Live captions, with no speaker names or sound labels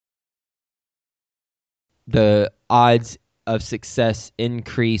the odds of success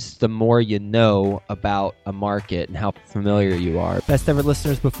increase the more you know about a market and how familiar you are. Best ever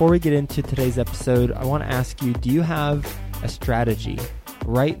listeners, before we get into today's episode, I want to ask you, do you have a strategy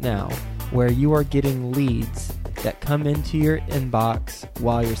right now where you are getting leads that come into your inbox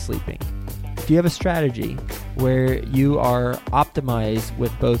while you're sleeping? Do you have a strategy where you are optimized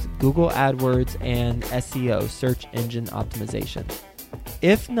with both Google AdWords and SEO, search engine optimization?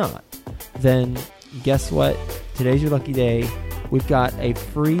 If not, then guess what? Today's your lucky day. We've got a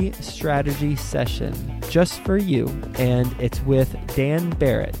free strategy session just for you, and it's with Dan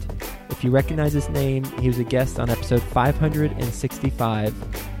Barrett. If you recognize his name, he was a guest on episode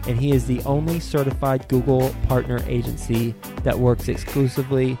 565, and he is the only certified Google partner agency that works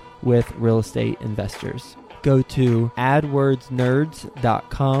exclusively with real estate investors. Go to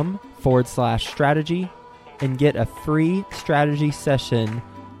adwordsnerds.com/strategy and get a free strategy session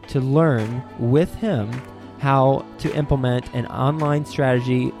to learn with him how to implement an online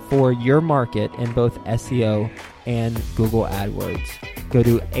strategy for your market in both SEO and Google AdWords. Go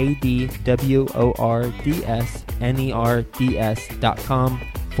to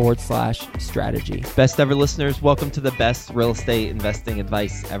adwordsnerds.com/strategy. Best ever listeners, welcome to the best real estate investing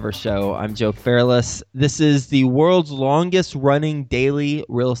advice ever show. I'm Joe Fairless. This is the world's longest running daily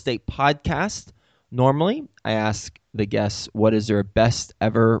real estate podcast. Normally, I ask the guests, what is their best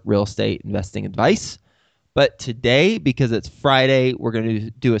ever real estate investing advice? But today, because it's Friday, we're going to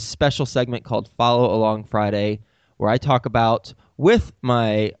do a special segment called Follow Along Friday, where I talk about, with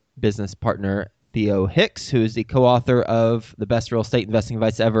my business partner, Theo Hicks, who is the co-author of the Best Real Estate Investing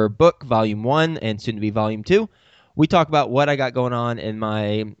Advice Ever book, Volume 1, and soon to be Volume 2. We talk about what I got going on in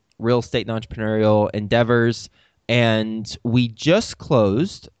my real estate and entrepreneurial endeavors, and we just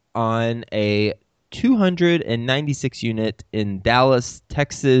closed on a 296 unit in Dallas,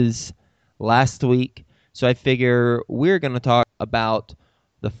 Texas last week. So I figure we're going to talk about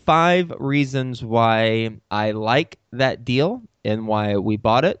the 5 reasons why I like that deal and why we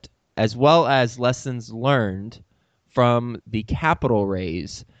bought it, as well as lessons learned from the capital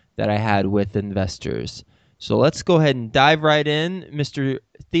raise that I had with investors. So let's go ahead and dive right in. Mr.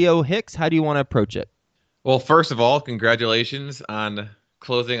 Theo Hicks, how do you want to approach it? Well, first of all, congratulations on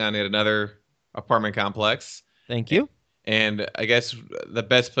closing on yet another apartment complex. Thank you. And I guess the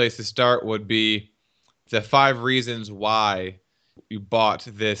best place to start would be the 5 reasons why you bought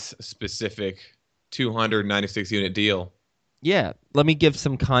this specific 296 unit deal. Yeah, let me give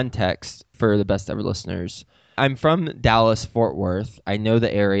some context for the best ever listeners. I'm from Dallas, Fort Worth. I know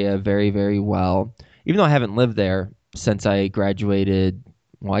the area very, very well, even though I haven't lived there since I graduated,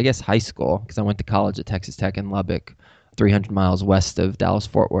 well, I guess high school, because I went to college at Texas Tech in Lubbock, 300 miles west of Dallas,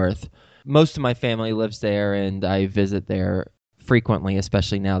 Fort Worth. Most of my family lives there, and I visit there frequently,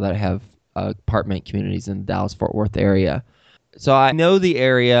 especially now that I have apartment communities in the Dallas-Fort Worth area. So I know the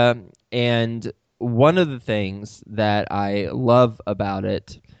area, and one of the things that I love about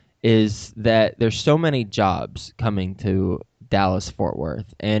it is that there's so many jobs coming to Dallas-Fort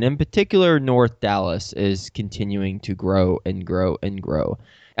Worth, and in particular, North Dallas is continuing to grow and grow and grow.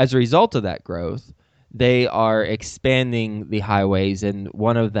 As a result of that growth, they are expanding the highways, and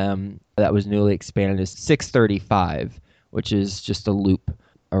one of them that was newly expanded is 635, which is just a loop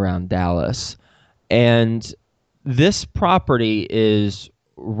around Dallas. And this property is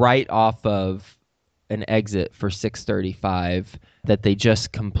right off of an exit for 635 that they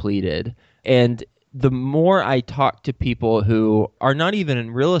just completed. And the more I talk to people who are not even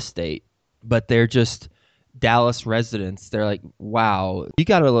in real estate, but they're just Dallas residents, they're like, wow, you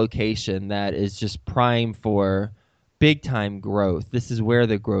got a location that is just prime for big time growth. This is where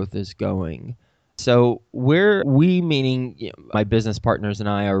the growth is going. So meaning my business partners and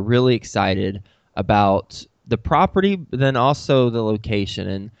I, are really excited about the property, but then also the location.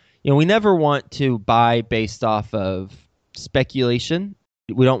 And we never want to buy based off of speculation.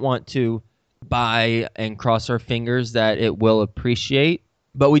 We don't want to buy and cross our fingers that it will appreciate,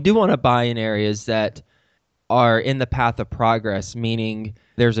 but we do want to buy in areas that are in the path of progress, meaning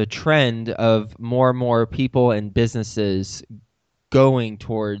there's a trend of more and more people and businesses going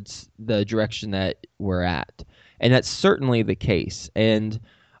towards the direction that we're at. And that's certainly the case. And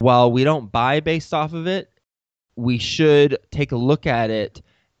while we don't buy based off of it, we should take a look at it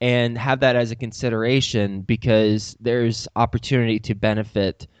and have that as a consideration, because there's opportunity to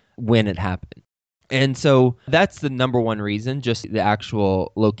benefit when it happens. And so that's the number one reason, just the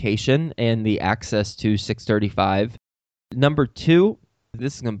actual location and the access to 635. Number 2,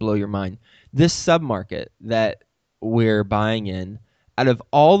 this is going to blow your mind. This submarket that we're buying in, out of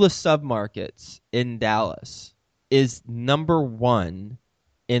all the submarkets in Dallas, is number 1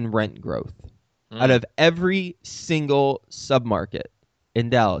 in rent growth. Out of every single submarket in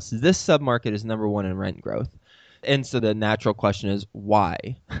Dallas, this submarket is number one in rent growth. And so the natural question is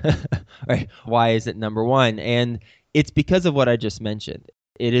why? Right? Why is it number one? And it's because of what I just mentioned.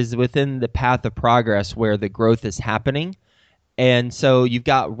 It is within the path of progress where the growth is happening. And so you've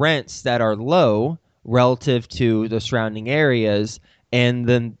got rents that are low relative to the surrounding areas, and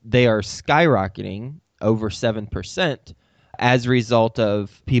then they are skyrocketing over 7% as a result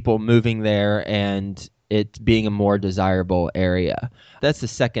of people moving there and it being a more desirable area. That's the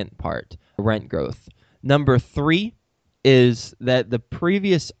second part, rent growth. Number 3 is that the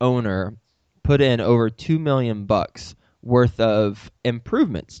previous owner put in over $2 million worth of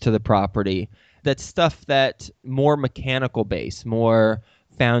improvements to the property. That's stuff that more mechanical base, more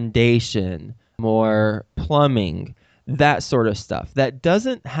foundation, more plumbing, that sort of stuff. That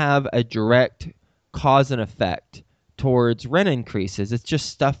doesn't have a direct cause and effect towards rent increases. It's just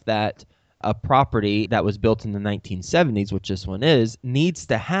stuff that a property that was built in the 1970s, which this one is, needs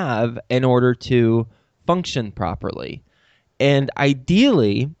to have in order to function properly. And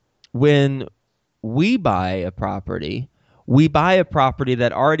ideally, when we buy a property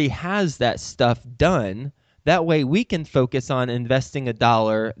that already has that stuff done. That way we can focus on investing a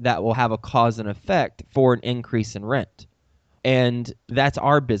dollar that will have a cause and effect for an increase in rent. And that's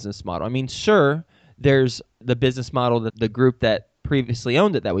our business model. I mean, sure, there's the business model that the group that previously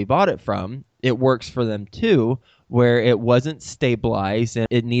owned it that we bought it from, it works for them too, where it wasn't stabilized and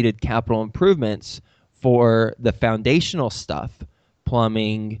it needed capital improvements for the foundational stuff,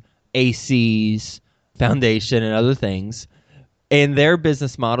 plumbing, ACs, foundation, and other things. And their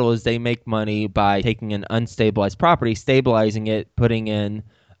business model is they make money by taking an unstabilized property, stabilizing it, putting in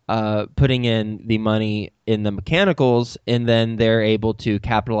the money in the mechanicals, and then they're able to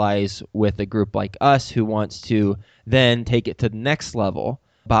capitalize with a group like us who wants to then take it to the next level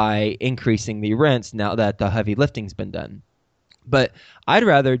by increasing the rents now that the heavy lifting's been done. But I'd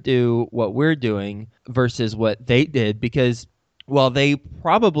rather do what we're doing versus what they did because while they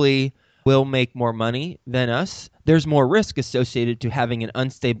probably will make more money than us, there's more risk associated to having an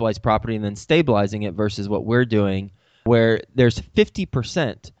unstabilized property and then stabilizing it versus what we're doing, where there's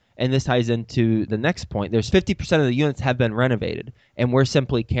 50%, and this ties into the next point, there's 50% of the units have been renovated, and we're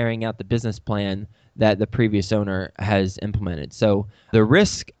simply carrying out the business plan that the previous owner has implemented. So the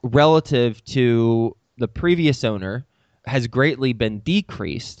risk relative to the previous owner has greatly been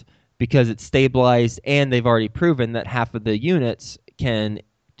decreased because it's stabilized and they've already proven that half of the units can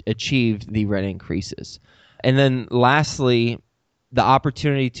achieve the rent increases. And then lastly, the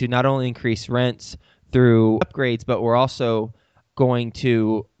opportunity to not only increase rents through upgrades, but we're also going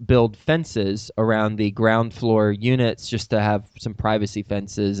to build fences around the ground floor units just to have some privacy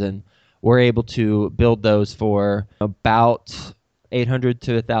fences. And we're able to build those for about $800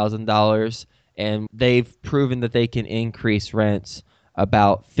 to $1,000. And they've proven that they can increase rents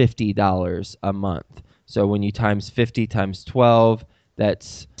about $50 a month. So when you times 50 times 12,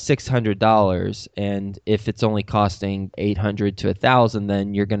 that's $600. And if it's only costing $800 to $1,000,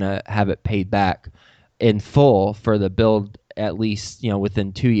 then you're going to have it paid back in full for the build at least,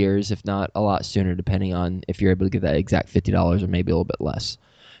 within 2 years, if not a lot sooner, depending on if you're able to get that exact $50 or maybe a little bit less.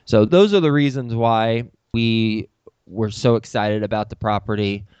 So those are the reasons why we were so excited about the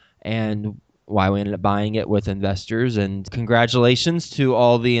property and why we ended up buying it with investors. And congratulations to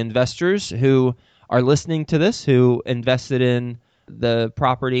all the investors who are listening to this, who invested in the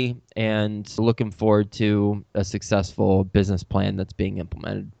property, and looking forward to a successful business plan that's being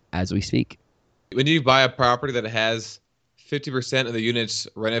implemented as we speak. When you buy a property that has 50% of the units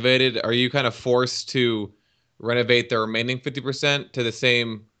renovated, are you kind of forced to renovate the remaining 50% to the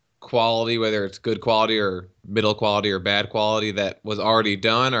same quality, whether it's good quality or middle quality or bad quality that was already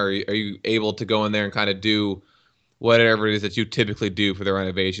done? Or are you able to go in there and kind of do whatever it is that you typically do for the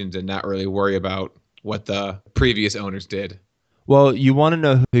renovations and not really worry about what the previous owners did? Well, you want to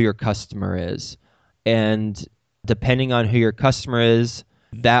know who your customer is. And depending on who your customer is,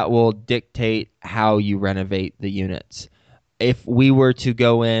 that will dictate how you renovate the units. If we were to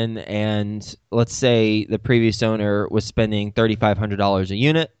go in and let's say the previous owner was spending $3,500 a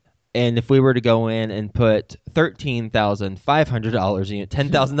unit, and if we were to go in and put $13,500 a unit,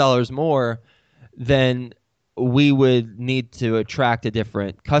 $10,000 more, then we would need to attract a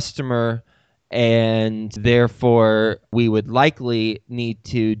different customer, and therefore we would likely need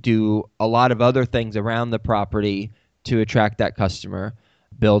to do a lot of other things around the property to attract that customer.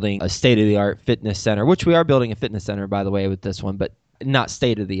 Building a state-of-the-art fitness center, which we are building a fitness center, by the way, with this one, but not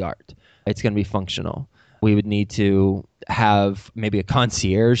state-of-the-art. It's going to be functional. We would need to have maybe a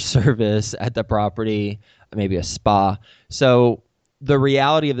concierge service at the property, maybe a spa. So the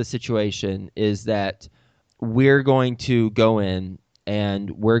reality of the situation is that we're going to go in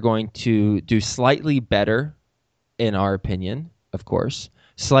and we're going to do slightly better, in our opinion, of course,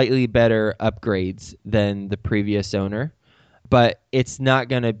 slightly better upgrades than the previous owner, but it's not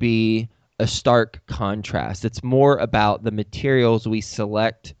going to be a stark contrast. It's more about the materials we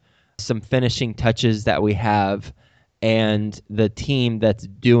select, some finishing touches that we have, and the team that's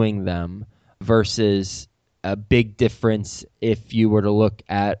doing them versus a big difference if you were to look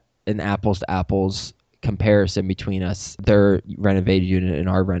at an apples to apples comparison between us, their renovated unit and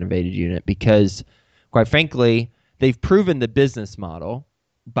our renovated unit, because quite frankly, they've proven the business model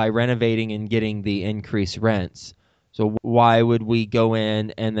by renovating and getting the increased rents. So why would we go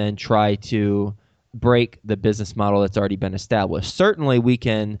in and then try to break the business model that's already been established? Certainly we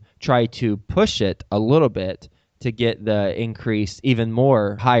can try to push it a little bit to get the increase, even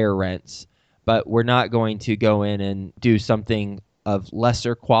more higher rents, but we're not going to go in and do something of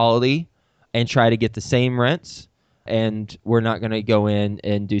lesser quality and try to get the same rents. And we're not going to go in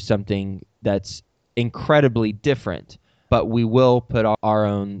and do something that's incredibly different, but we will put our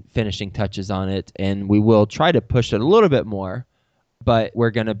own finishing touches on it, and we will try to push it a little bit more, but we're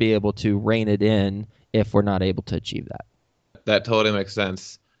going to be able to rein it in if we're not able to achieve that. That totally makes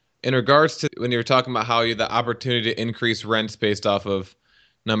sense. In regards to when you were talking about how you the opportunity to increase rents based off of,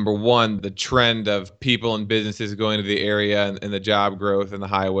 number one, the trend of people and businesses going to the area and the job growth and the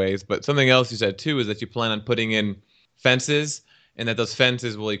highways. But something else you said too is that you plan on putting in fences, and that those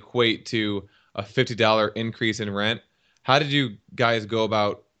fences will equate to a $50 increase in rent. How did you guys go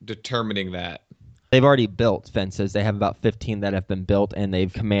about determining that? They've already built fences. They have about 15 that have been built, and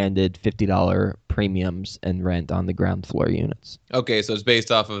they've commanded $50 premiums in rent on the ground floor units. Okay, so it's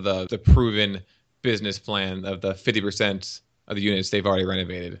based off of the proven business plan of the 50% of the units they've already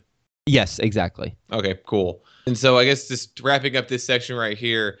renovated. Yes, exactly. Okay, cool. And so I guess just wrapping up this section right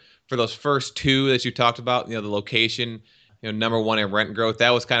here, for those first two that you talked about, the location, number one in rent growth, that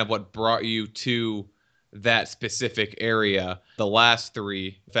was kind of what brought you to that specific area. The last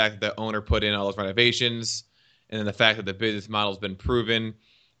three, the fact that the owner put in all those renovations, and then the fact that the business model has been proven,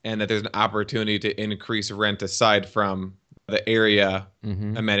 and that there's an opportunity to increase rent aside from the area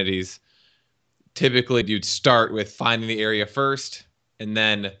amenities. Typically, you'd start with finding the area first, and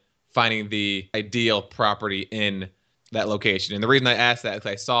then finding the ideal property in that location. And the reason I asked that is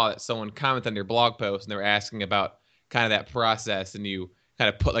I saw that someone commented on your blog post, and they were asking about kind of that process, and you kind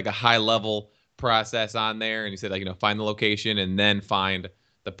of put like a high level process on there, and you said find the location and then find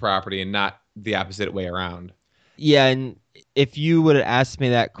the property, and not the opposite way around. Yeah, and if you would have asked me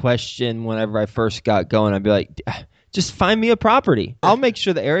that question whenever I first got going, I'd be like, just find me a property. I'll make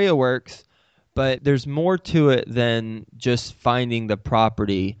sure the area works, but there's more to it than just finding the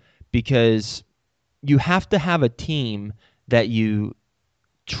property, because you have to have a team that you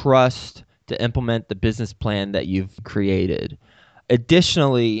trust to implement the business plan that you've created.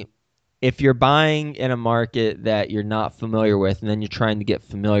 Additionally, if you're buying in a market that you're not familiar with, and then you're trying to get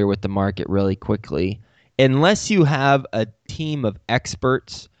familiar with the market really quickly, unless you have a team of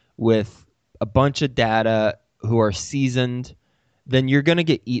experts with a bunch of data who are seasoned, then you're going to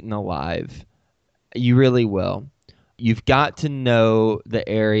get eaten alive. You really will. You've got to know the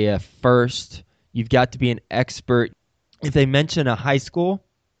area first. You've got to be an expert. If they mention a high school,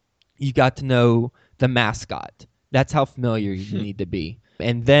 you've got to know the mascot. That's how familiar you need to be.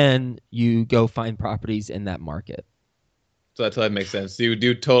 And then you go find properties in that market. So that makes sense. So you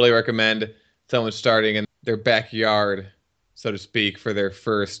do totally recommend someone starting in their backyard, so to speak, for their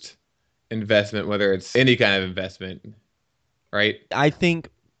first investment, whether it's any kind of investment, right? I think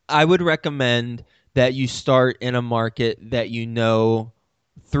I would recommend that you start in a market that you know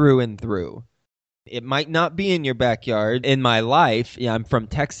through and through. It might not be in your backyard. In my life, I'm from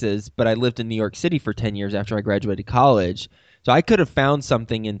Texas, but I lived in New York City for 10 years after I graduated college. So I could have found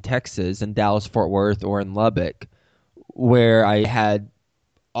something in Texas, in Dallas, Fort Worth, or in Lubbock, where I had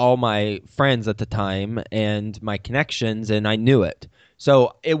all my friends at the time and my connections, and I knew it.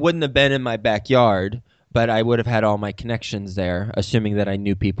 So it wouldn't have been in my backyard, but I would have had all my connections there, assuming that I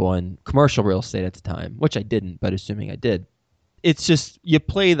knew people in commercial real estate at the time, which I didn't, but assuming I did. It's just you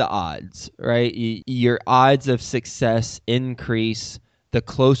play the odds, right? Your odds of success increase the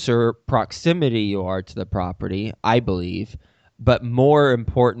closer proximity you are to the property, I believe. But more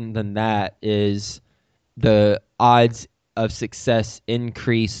important than that is the odds of success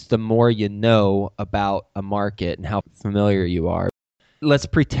increase the more you know about a market and how familiar you are. Let's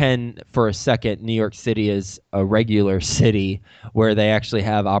pretend for a second New York City is a regular city where they actually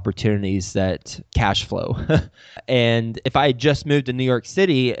have opportunities that cash flow. And if I just moved to New York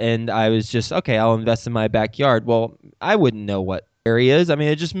City and I was just, okay, I'll invest in my backyard, well, I wouldn't know what areas. I mean,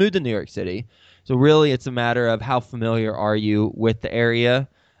 I just moved to New York City. So really it's a matter of how familiar are you with the area.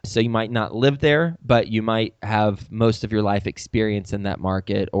 So you might not live there, but you might have most of your life experience in that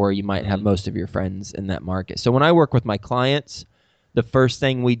market, or you might have most of your friends in that market. So when I work with my clients, the first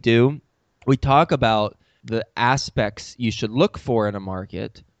thing we do, we talk about the aspects you should look for in a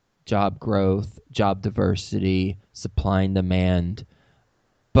market: job growth, job diversity, supply and demand.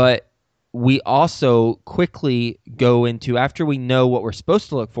 But we also quickly go into, after we know what we're supposed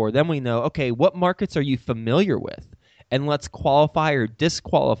to look for, then we know, okay, what markets are you familiar with? And let's qualify or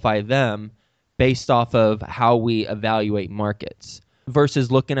disqualify them based off of how we evaluate markets,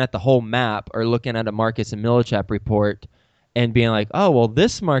 versus looking at the whole map or looking at a markets and Millichap report and being like, oh, well,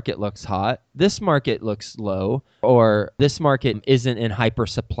 this market looks hot, this market looks low, or this market isn't in hyper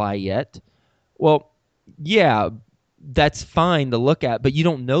supply yet. Well, yeah, that's fine to look at, but you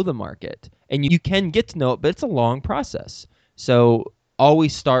don't know the market. And you can get to know it, but it's a long process. So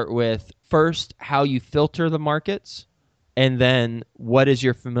always start with first how you filter the markets, and then what is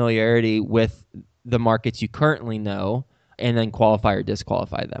your familiarity with the markets you currently know, and then qualify or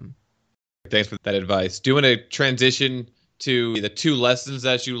disqualify them. Thanks for that advice. Do you want to transition to the 2 lessons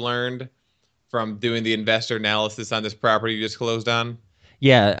that you learned from doing the investor analysis on this property you just closed on?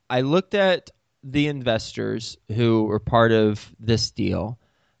 Yeah, I looked at the investors who were part of this deal.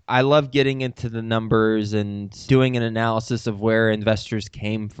 I love getting into the numbers and doing an analysis of where investors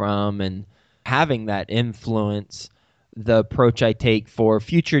came from and having that influence the approach I take for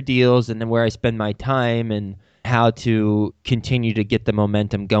future deals, and then where I spend my time and how to continue to get the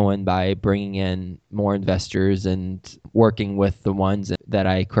momentum going by bringing in more investors and working with the ones that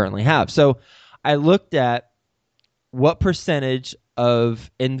I currently have. So I looked at what percentage of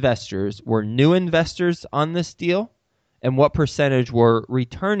investors were new investors on this deal and what percentage were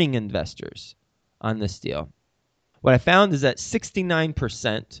returning investors on this deal. What I found is that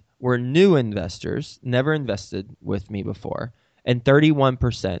 69% were new investors, never invested with me before, and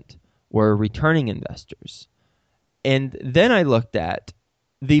 31% were returning investors. And then I looked at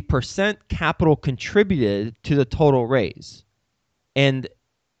the percent capital contributed to the total raise. And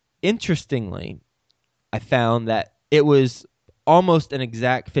interestingly, I found that it was almost an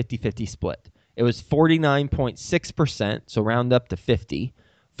exact 50-50 split. It was 49.6%, so round up to 50,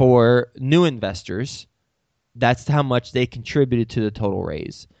 for new investors. That's how much they contributed to the total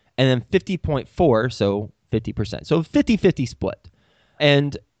raise. And then 50.4, so 50%. So 50-50 split.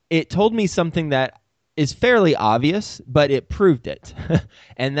 And it told me something that is fairly obvious, but it proved it.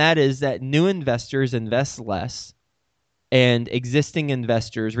 And that is that new investors invest less, and existing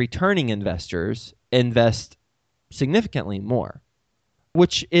investors, returning investors, invest significantly more,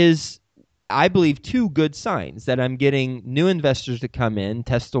 which is, I believe, 2 good signs that I'm getting new investors to come in,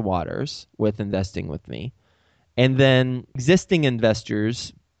 test the waters with investing with me, and then existing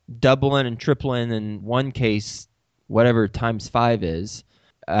investors doubling and tripling, in one case, whatever times 5 is.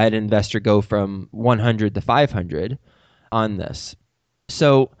 I had an investor go from 100 to 500 on this.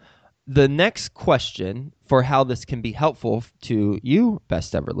 So the next question for how this can be helpful to you,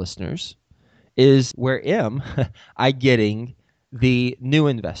 best ever listeners, is where am I getting the new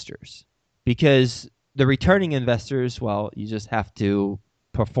investors? Because the returning investors, well, you just have to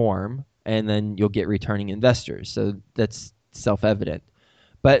perform and then you'll get returning investors. So that's self-evident.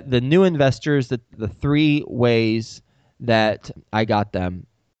 But the new investors, the 3 ways that I got them.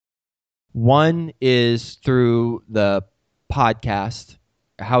 One is through the podcast.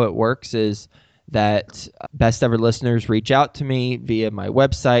 How it works is that best ever listeners reach out to me via my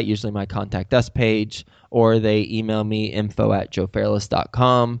website, usually my Contact Us page, or they email me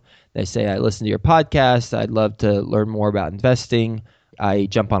info@joefairless.com. They say, I listen to your podcast. I'd love to learn more about investing. I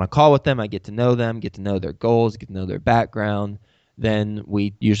jump on a call with them. I get to know them, get to know their goals, get to know their background. Then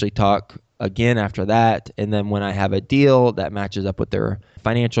we usually talk again after that. And then when I have a deal that matches up with their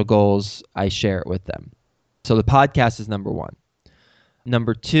financial goals, I share it with them. So the podcast is number 1.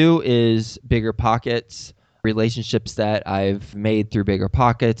 Number 2 is Bigger Pockets, relationships that I've made through Bigger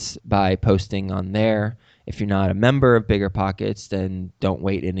Pockets by posting on there. If you're not a member of Bigger Pockets, then don't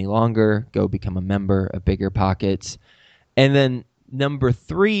wait any longer. Go become a member of Bigger Pockets. And then number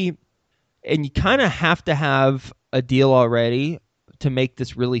 3, and you kind of have to have a deal already to make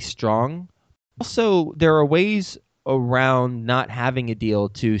this really strong. Also, there are ways around not having a deal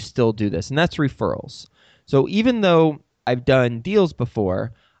to still do this, and that's referrals. So even though I've done deals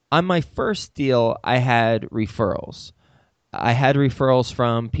before, on my first deal, I had referrals. I had referrals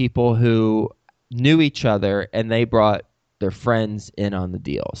from people who knew each other and they brought their friends in on the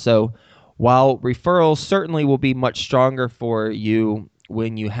deal. So while referrals certainly will be much stronger for you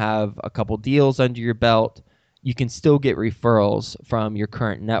when you have a couple deals under your belt, you can still get referrals from your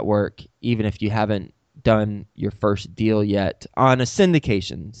current network, even if you haven't done your first deal yet on a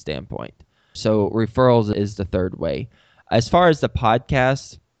syndication standpoint. So referrals is the third way. As far as the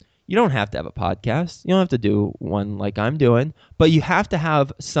podcast, you don't have to have a podcast. You don't have to do one like I'm doing, but you have to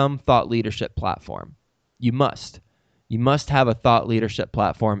have some thought leadership platform. You must. You must have a thought leadership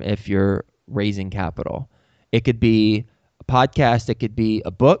platform if you're raising capital. It could be a podcast. It could be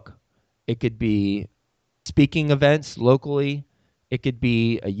a book. It could be speaking events locally. It could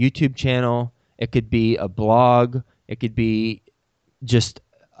be a YouTube channel. It could be a blog. It could be just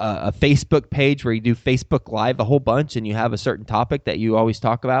a Facebook page where you do Facebook Live a whole bunch and you have a certain topic that you always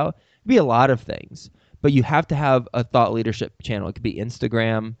talk about. It could be a lot of things, but you have to have a thought leadership channel. It could be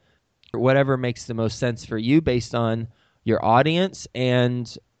Instagram or whatever makes the most sense for you based on your audience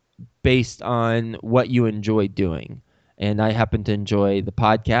and based on what you enjoy doing. And I happen to enjoy the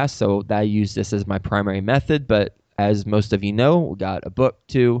podcast, so I use this as my primary method. But as most of you know, we got a book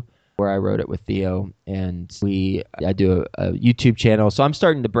too, where I wrote it with Theo, and I do a YouTube channel. So I'm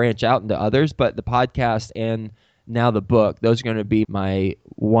starting to branch out into others, but the podcast and now the book, those are going to be my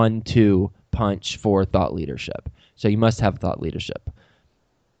 1-2 punch for thought leadership. So you must have thought leadership.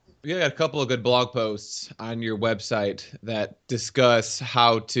 You got a couple of good blog posts on your website that discuss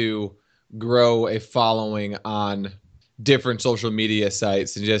how to grow a following on different social media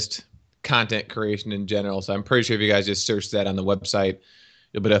sites and just content creation in general. So I'm pretty sure if you guys just search that on the website,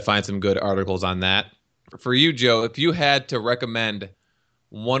 you'll be able to find some good articles on that. For you, Joe, if you had to recommend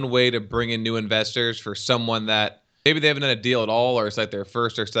one way to bring in new investors for someone that maybe they haven't done a deal at all, or it's like their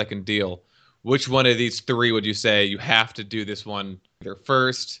first or second deal, which one of these three would you say you have to do this one either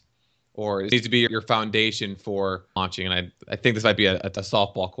first, or it needs to be your foundation for launching? And I think this might be a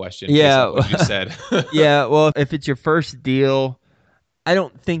softball question. Yeah. What you said. Yeah. Well, if it's your first deal, I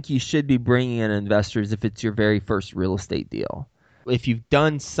don't think you should be bringing in investors if it's your very first real estate deal. If you've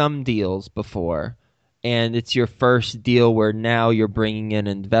done some deals before and it's your first deal where now you're bringing in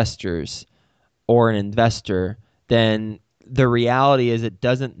investors or an investor, then the reality is it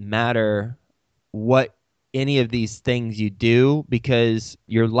doesn't matter what any of these things you do, because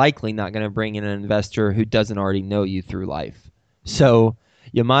you're likely not going to bring in an investor who doesn't already know you through life. So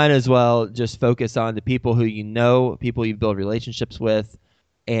you might as well just focus on the people who you know, people you build relationships with,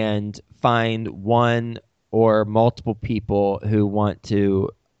 and find one or multiple people who want to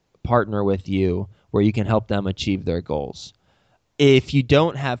partner with you where you can help them achieve their goals. If you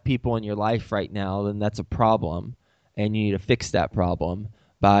don't have people in your life right now, then that's a problem, and you need to fix that problem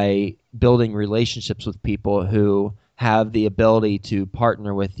by building relationships with people who have the ability to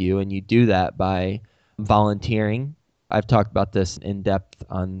partner with you, and you do that by volunteering. I've talked about this in depth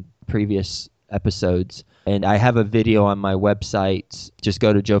on previous episodes, and I have a video on my website. Just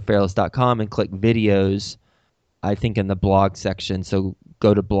go to joefairless.com and click videos, I think in the blog section. So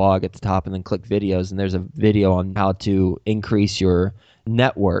go to blog at the top and then click videos, and there's a video on how to increase your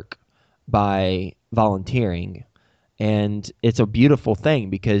network by volunteering. And it's a beautiful thing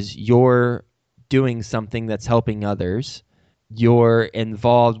because you're doing something that's helping others. You're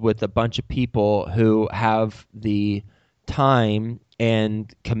involved with a bunch of people who have the time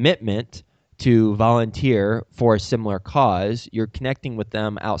and commitment to volunteer for a similar cause. You're connecting with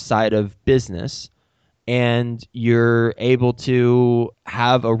them outside of business, and you're able to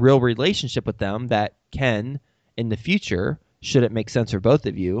have a real relationship with them that can, in the future, should it make sense for both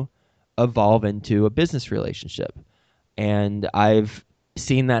of you, evolve into a business relationship. And I've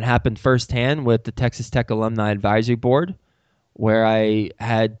seen that happen firsthand with the Texas Tech Alumni Advisory Board, where I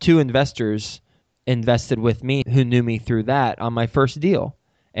had 2 investors invested with me who knew me through that on my first deal.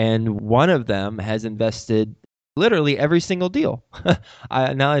 And one of them has invested literally every single deal.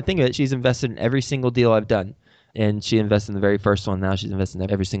 Now I think of it, she's invested in every single deal I've done. And she invested in the very first one. Now she's invested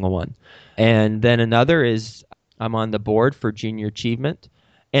in every single one. And then another is I'm on the board for Junior Achievement.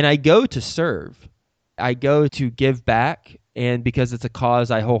 And I go to serve. I go to give back, and because it's a cause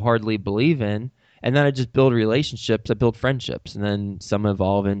I wholeheartedly believe in, and then I just build relationships, I build friendships, and then some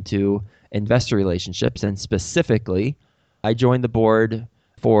evolve into investor relationships. And specifically, I joined the board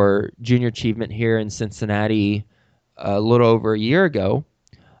for Junior Achievement here in Cincinnati a little over a year ago,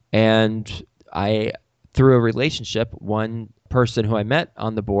 and through a relationship, one person who I met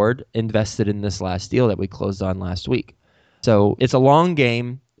on the board invested in this last deal that we closed on last week. So it's a long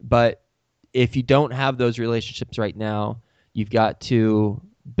game, but if you don't have those relationships right now, you've got to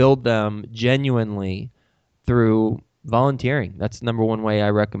build them genuinely through volunteering. That's the number one way I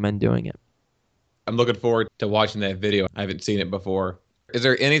recommend doing it. I'm looking forward to watching that video. I haven't seen it before. Is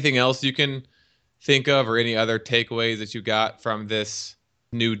there anything else you can think of, or any other takeaways that you got from this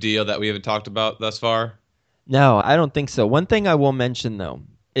new deal that we haven't talked about thus far? No, I don't think so. One thing I will mention though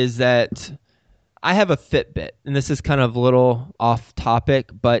is that I have a Fitbit, and this is kind of a little off topic,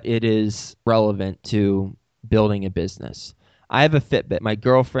 but it is relevant to building a business. I have a Fitbit. My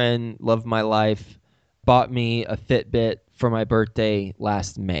girlfriend, love of my life, bought me a Fitbit for my birthday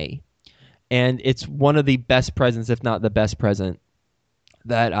last May. And it's one of the best presents, if not the best present,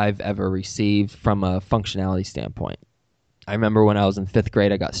 that I've ever received from a functionality standpoint. I remember when I was in 5th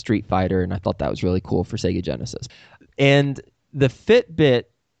grade, I got Street Fighter, and I thought that was really cool for Sega Genesis. And the Fitbit,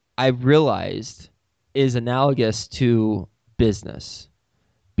 I realized, is analogous to business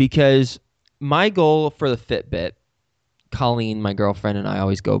because my goal for the Fitbit, Colleen, my girlfriend, and I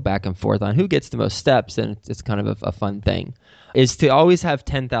always go back and forth on who gets the most steps, and it's kind of a fun thing, is to always have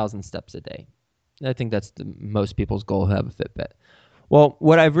 10,000 steps a day. I think that's most people's goal who have a Fitbit. Well,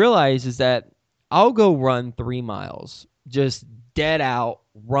 what I've realized is that I'll go run 3 miles, just dead out,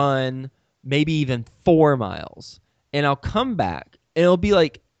 run maybe even 4 miles, and I'll come back, and it'll be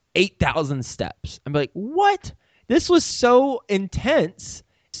like 8,000 steps. I'm like, what? This was so intense.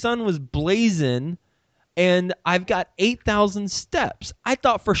 Sun was blazing, and I've got 8,000 steps. I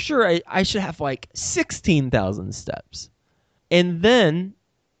thought for sure I should have like 16,000 steps. And then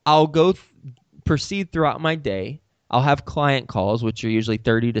I'll go proceed throughout my day. I'll have client calls, which are usually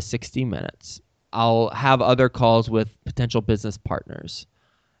 30 to 60 minutes. I'll have other calls with potential business partners.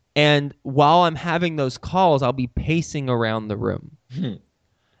 And while I'm having those calls, I'll be pacing around the room.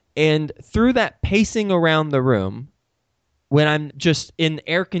 And through that pacing around the room, when I'm just in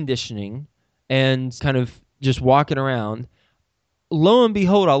air conditioning and kind of just walking around, lo and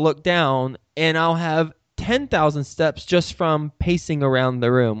behold, I'll look down and I'll have 10,000 steps just from pacing around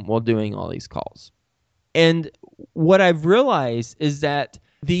the room while doing all these calls. And what I've realized is that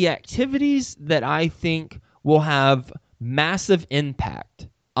the activities that I think will have massive impact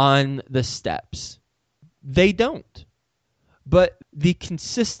on the steps, they don't. But the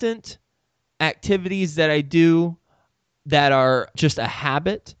consistent activities that I do that are just a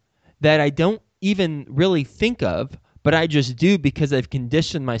habit that I don't even really think of, but I just do because I've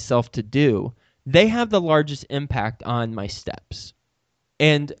conditioned myself to do, they have the largest impact on my steps.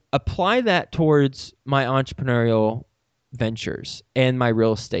 And apply that towards my entrepreneurial ventures and my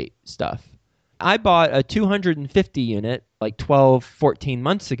real estate stuff. I bought a 250 unit like 12, 14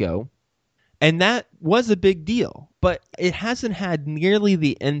 months ago, and that was a big deal, but it hasn't had nearly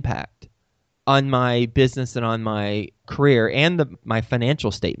the impact on my business and on my career and my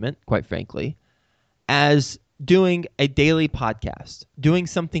financial statement, quite frankly, as doing a daily podcast, doing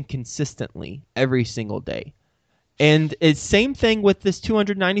something consistently every single day. And it's same thing with this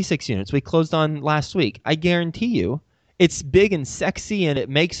 296 units we closed on last week. I guarantee you it's big and sexy and it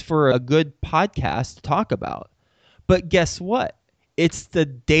makes for a good podcast to talk about. But guess what? It's the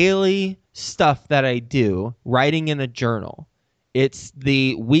daily stuff that I do, writing in a journal. It's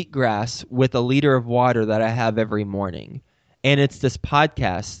the wheatgrass with a liter of water that I have every morning. And it's this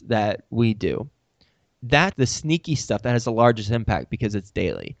podcast that we do. That's the sneaky stuff that has the largest impact because it's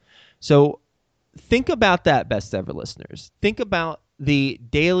daily. So think about that, best ever listeners. Think about the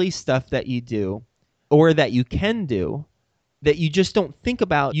daily stuff that you do or that you can do that you just don't think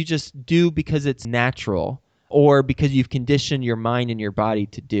about. You just do because it's natural or because you've conditioned your mind and your body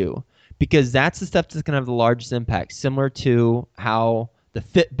to do. Because that's the stuff that's going to have the largest impact, similar to how the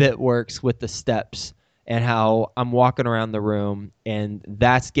Fitbit works with the steps and how I'm walking around the room, and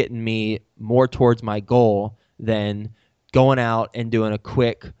that's getting me more towards my goal than going out and doing a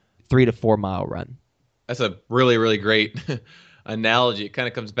quick 3 to 4 mile run. That's a really, really great analogy. It kind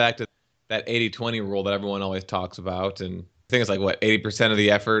of comes back to that 80-20 rule that everyone always talks about. And I think it's like, 80% of the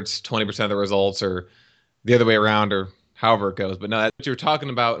efforts, 20% of the results, or the other way around, or however it goes. But no, that's what you were talking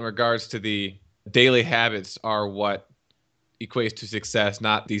about in regards to the daily habits are what equates to success,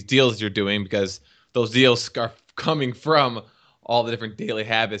 not these deals you're doing, because those deals are coming from all the different daily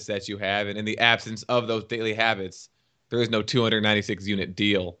habits that you have. And in the absence of those daily habits, there is no 296 unit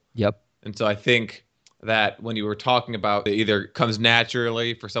deal. Yep. And so I think that when you were talking about it either comes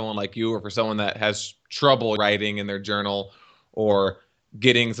naturally for someone like you or for someone that has trouble writing in their journal or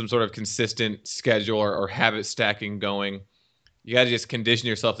getting some sort of consistent schedule or habit stacking going, you got to just condition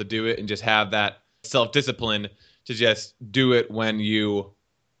yourself to do it and just have that self-discipline to just do it when you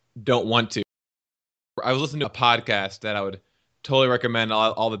don't want to. I was listening to a podcast that I would totally recommend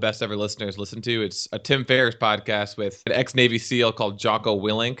all the best ever listeners listen to. It's a Tim Ferriss podcast with an ex-Navy SEAL called Jocko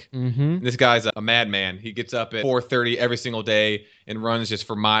Willink. Mm-hmm. This guy's a madman. He gets up at 4:30 every single day and runs just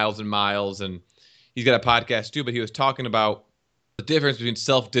for miles and miles. And he's got a podcast too, but he was talking about the difference between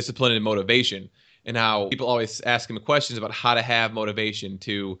self-discipline and motivation. and how people always ask him questions about how to have motivation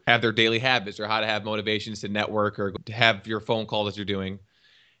to have their daily habits, or how to have motivations to network or to have your phone call that you're doing.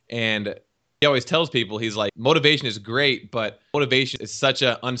 And he always tells people, he's like, motivation is great, but motivation is such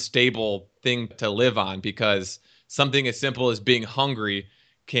an unstable thing to live on, because something as simple as being hungry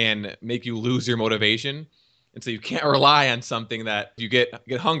can make you lose your motivation. And so you can't rely on something that you get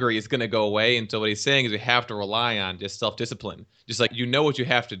hungry, it's going to go away. And so what he's saying is we have to rely on just self-discipline. Just like, you know what you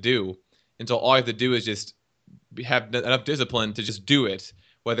have to do. And so all you have to do is just have enough discipline to just do it,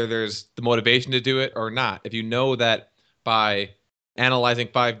 whether there's the motivation to do it or not. If you know that by analyzing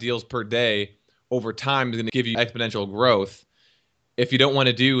 5 deals per day over time is going to give you exponential growth, if you don't want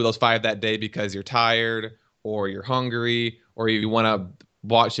to do those 5 that day because you're tired or you're hungry or you want to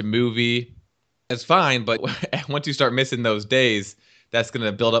watch a movie, it's fine. But once you start missing those days, that's going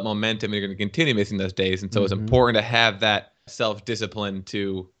to build up momentum and you're going to continue missing those days. And so it's important to have that self-discipline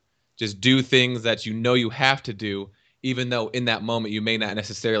to just do things that you know you have to do, even though in that moment you may not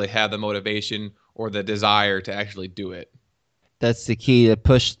necessarily have the motivation or the desire to actually do it. That's the key, to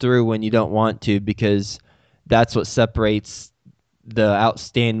push through when you don't want to, because that's what separates the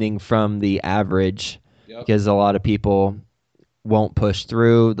outstanding from the average. Yep. Because a lot of people won't push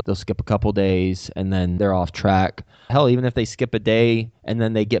through. They'll skip a couple days and then they're off track. Hell, even if they skip a day and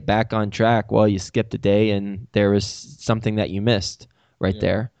then they get back on track, well, you skipped a day and there was something that you missed right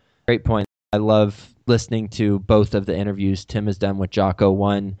there. Great point. I love listening to both of the interviews Tim has done with Jocko.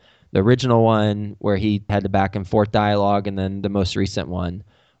 One, the original one where he had the back and forth dialogue, and then the most recent one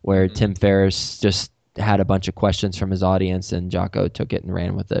where Tim Ferriss just had a bunch of questions from his audience and Jocko took it and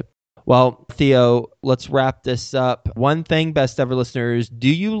ran with it. Well, Theo, let's wrap this up. One thing, best ever listeners, do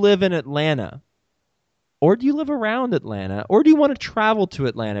you live in Atlanta? Or do you live around Atlanta? Or do you want to travel to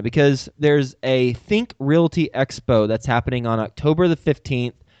Atlanta? Because there's a Think Realty Expo that's happening on October the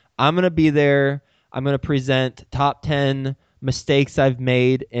 15th. I'm going to be there. I'm going to present top 10 mistakes I've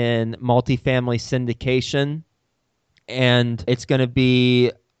made in multifamily syndication. And it's going to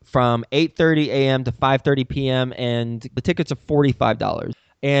be from 8:30 a.m. to 5:30 p.m. And the tickets are $45.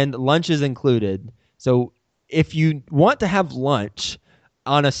 And lunch is included. So if you want to have lunch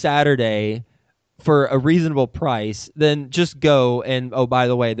on a Saturday for a reasonable price, then just go. And, oh, by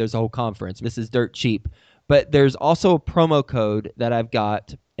the way, there's a whole conference. This is dirt cheap. But there's also a promo code that I've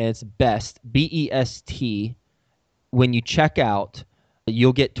got, and it's BEST, B-E-S-T. When you check out,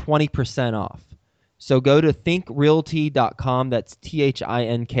 you'll get 20% off. So go to thinkrealty.com. That's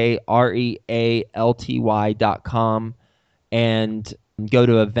ThinkRealty.com. And go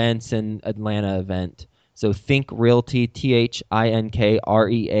to events and Atlanta event. So Think Realty,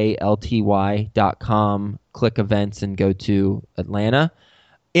 ThinkRealty.com. Click events and go to Atlanta.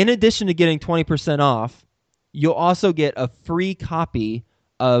 In addition to getting 20% off, you'll also get a free copy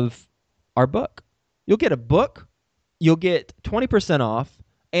of our book. You'll get a book, you'll get 20% off,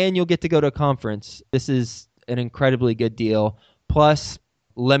 and you'll get to go to a conference. This is an incredibly good deal. Plus,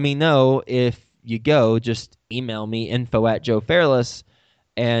 let me know if you go. Just email me, info@joefairless,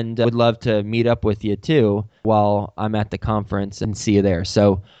 and would love to meet up with you too while I'm at the conference and see you there.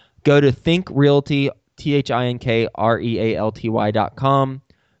 So go to Think Realty, ThinkRealty.com,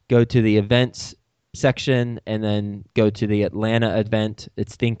 go to the events section, and then go to the Atlanta event.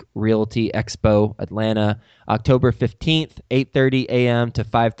 It's Think Realty Expo Atlanta, October 15th, 8:30 a.m. to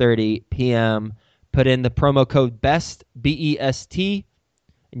 5:30 p.m. Put in the promo code BEST, B-E-S-T,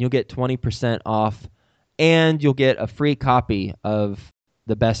 and you'll get 20% off, and you'll get a free copy of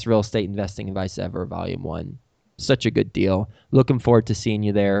The Best Real Estate Investing Advice Ever, Volume 1. Such a good deal. Looking forward to seeing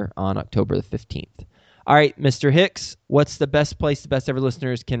you there on October the 15th. All right, Mr. Hicks, what's the best place the best ever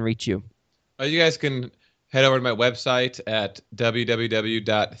listeners can reach you? You guys can head over to my website at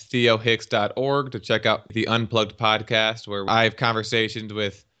www.theohicks.org to check out the Unplugged podcast, where I have conversations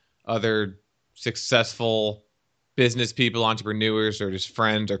with other successful business people, entrepreneurs, or just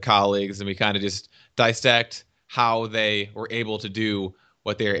friends or colleagues, and we kind of just dissect how they were able to do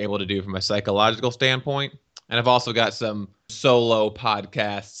what they were able to do from a psychological standpoint. And I've also got some solo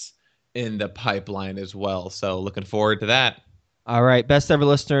podcasts in the pipeline as well. So looking forward to that. All right, best ever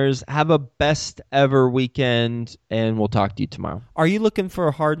listeners, have a best ever weekend, and we'll talk to you tomorrow. Are you looking for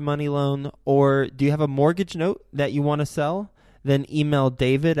a hard money loan, or do you have a mortgage note that you want to sell? Then email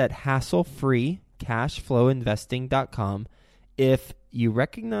David at hasslefreecashflowinvesting.com. If you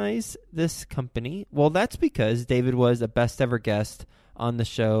recognize this company, well, that's because David was a best ever guest on the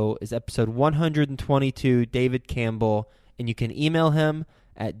show. Is episode 122, David Campbell, and you can email him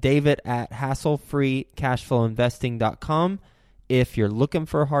at david@hasslefreecashflowinvesting.com if you're looking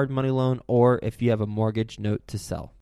for a hard money loan or if you have a mortgage note to sell.